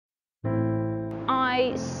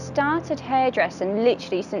I started hairdressing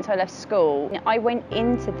literally since I left school. I went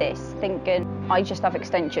into this thinking I just love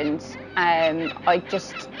extensions. I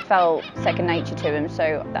just felt second nature to them,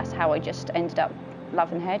 so that's how I just ended up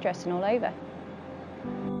loving hairdressing all over.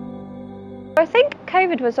 I think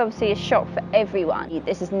COVID was obviously a shock for everyone.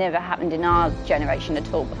 This has never happened in our generation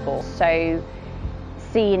at all before. So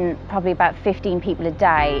seeing probably about 15 people a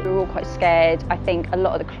day, we were all quite scared. I think a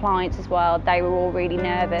lot of the clients as well, they were all really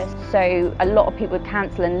nervous. So a lot of people were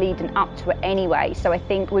cancelling leading up to it anyway. So I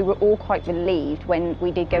think we were all quite relieved when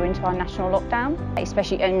we did go into our national lockdown.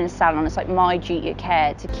 Especially owning a salon, it's like my duty of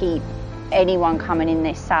care to keep anyone coming in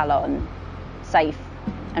this salon safe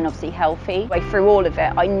and obviously healthy. Through all of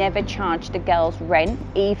it, I never charged the girls rent,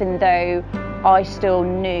 even though I still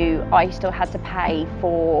knew I still had to pay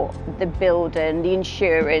for the building, the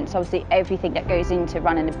insurance, obviously everything that goes into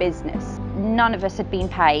running a business. None of us had been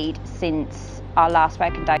paid since our last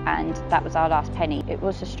working day, and that was our last penny. It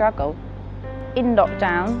was a struggle. In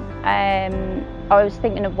lockdown, I was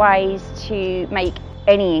thinking of ways to make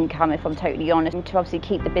any income, if I'm totally honest, to obviously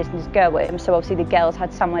keep the business going. So obviously the girls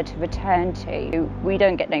had somewhere to return to. We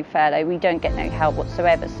don't get no furlough, we don't get no help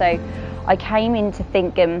whatsoever. So I came into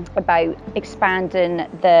thinking about expanding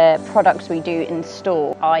the products we do in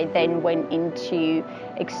store. I then went into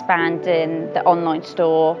expanding the online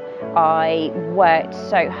store. I worked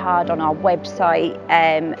so hard on our website.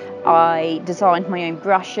 I designed my own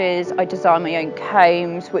brushes, I designed my own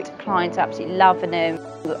combs, which clients are absolutely loving them.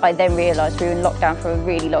 I then realised we were in lockdown for a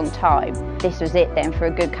really long time. This was it then for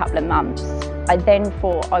a good couple of months. I then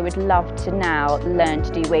thought I would love to now learn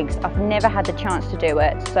to do wigs. I've never had the chance to do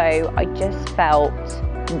it, so I just felt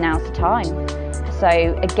now's the time. So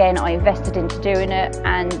again, I invested into doing it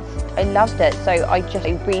and I loved it. So I just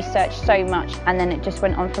researched so much and then it just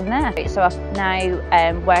went on from there. So I'm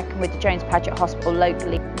now working with the Jones Paget Hospital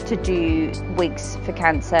locally to do wigs for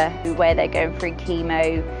cancer, where they're going through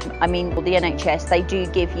chemo. I mean, the NHS, they do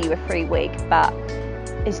give you a free wig, but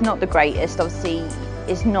it's not the greatest. Obviously,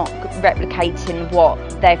 it's not replicating what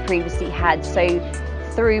they previously had. So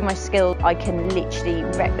through my skill, I can literally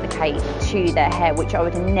replicate to their hair, which I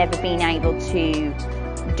would have never been able to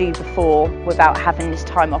do before without having this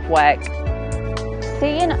time off work.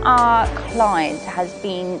 Seeing our clients has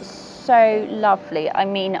been so lovely. I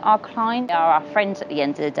mean, our clients are our friends at the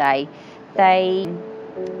end of the day.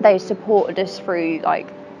 They supported us through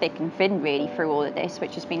like thick and thin really through all of this,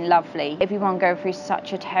 which has been lovely. Everyone going through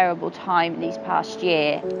such a terrible time these past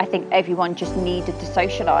year. I think everyone just needed to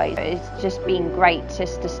socialise. It's just been great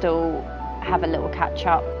just to still have a little catch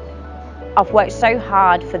up. I've worked so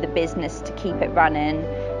hard for the business to keep it running,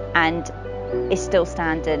 and it's still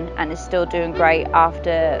standing and it's still doing great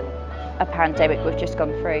after a pandemic we've just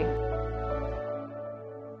gone through.